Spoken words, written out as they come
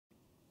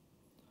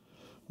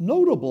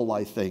Notable,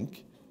 I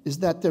think, is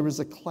that there is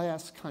a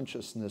class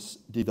consciousness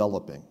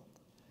developing,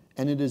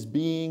 and it is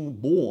being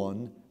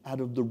born out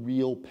of the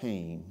real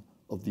pain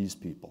of these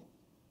people.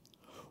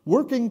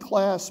 Working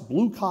class,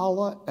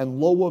 blue-collar, and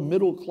lower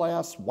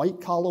middle-class,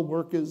 white-collar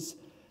workers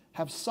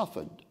have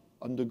suffered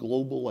under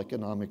global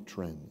economic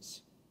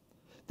trends.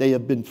 They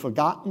have been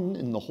forgotten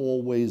in the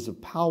hallways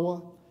of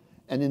power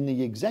and in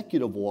the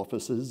executive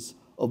offices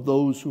of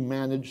those who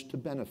manage to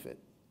benefit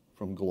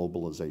from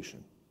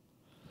globalization.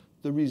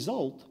 The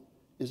result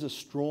is a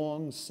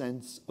strong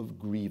sense of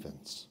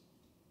grievance.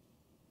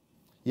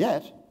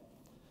 Yet,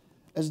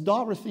 as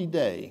Dorothy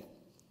Day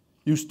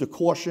used to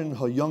caution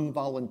her young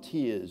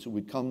volunteers who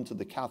would come to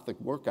the Catholic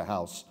Worker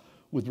House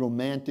with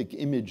romantic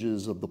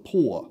images of the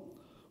poor,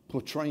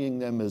 portraying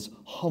them as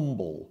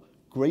humble,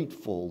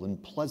 grateful,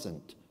 and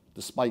pleasant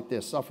despite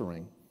their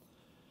suffering,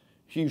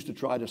 she used to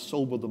try to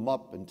sober them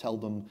up and tell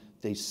them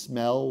they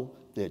smell,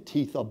 their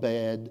teeth are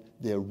bad,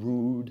 they're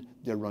rude,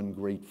 they're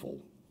ungrateful.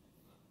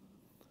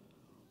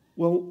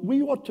 Well,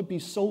 we ought to be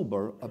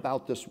sober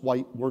about this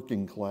white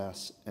working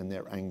class and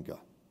their anger.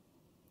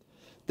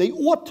 They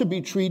ought to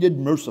be treated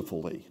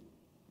mercifully,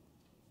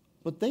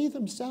 but they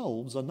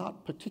themselves are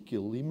not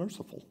particularly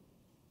merciful.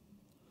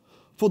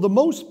 For the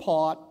most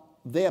part,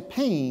 their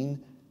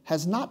pain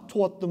has not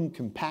taught them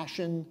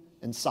compassion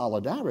and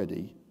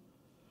solidarity.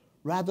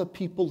 Rather,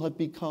 people have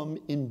become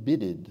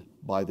embittered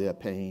by their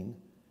pain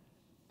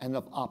and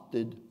have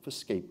opted for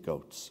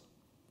scapegoats.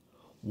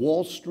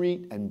 Wall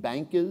Street and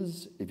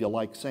bankers, if you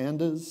like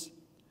Sanders,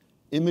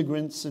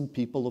 immigrants and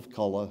people of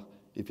color,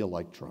 if you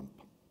like Trump.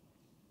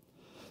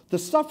 The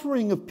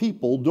suffering of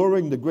people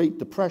during the Great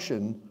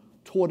Depression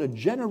taught a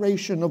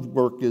generation of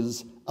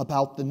workers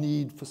about the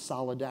need for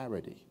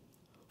solidarity,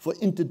 for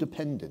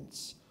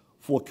interdependence,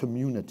 for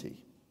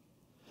community.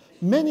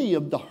 Many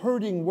of the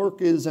hurting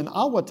workers in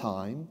our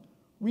time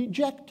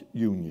reject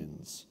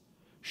unions,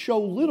 show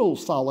little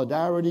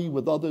solidarity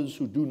with others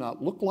who do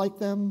not look like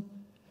them,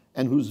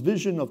 and whose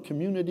vision of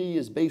community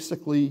is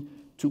basically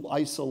to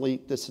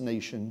isolate this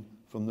nation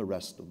from the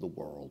rest of the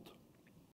world.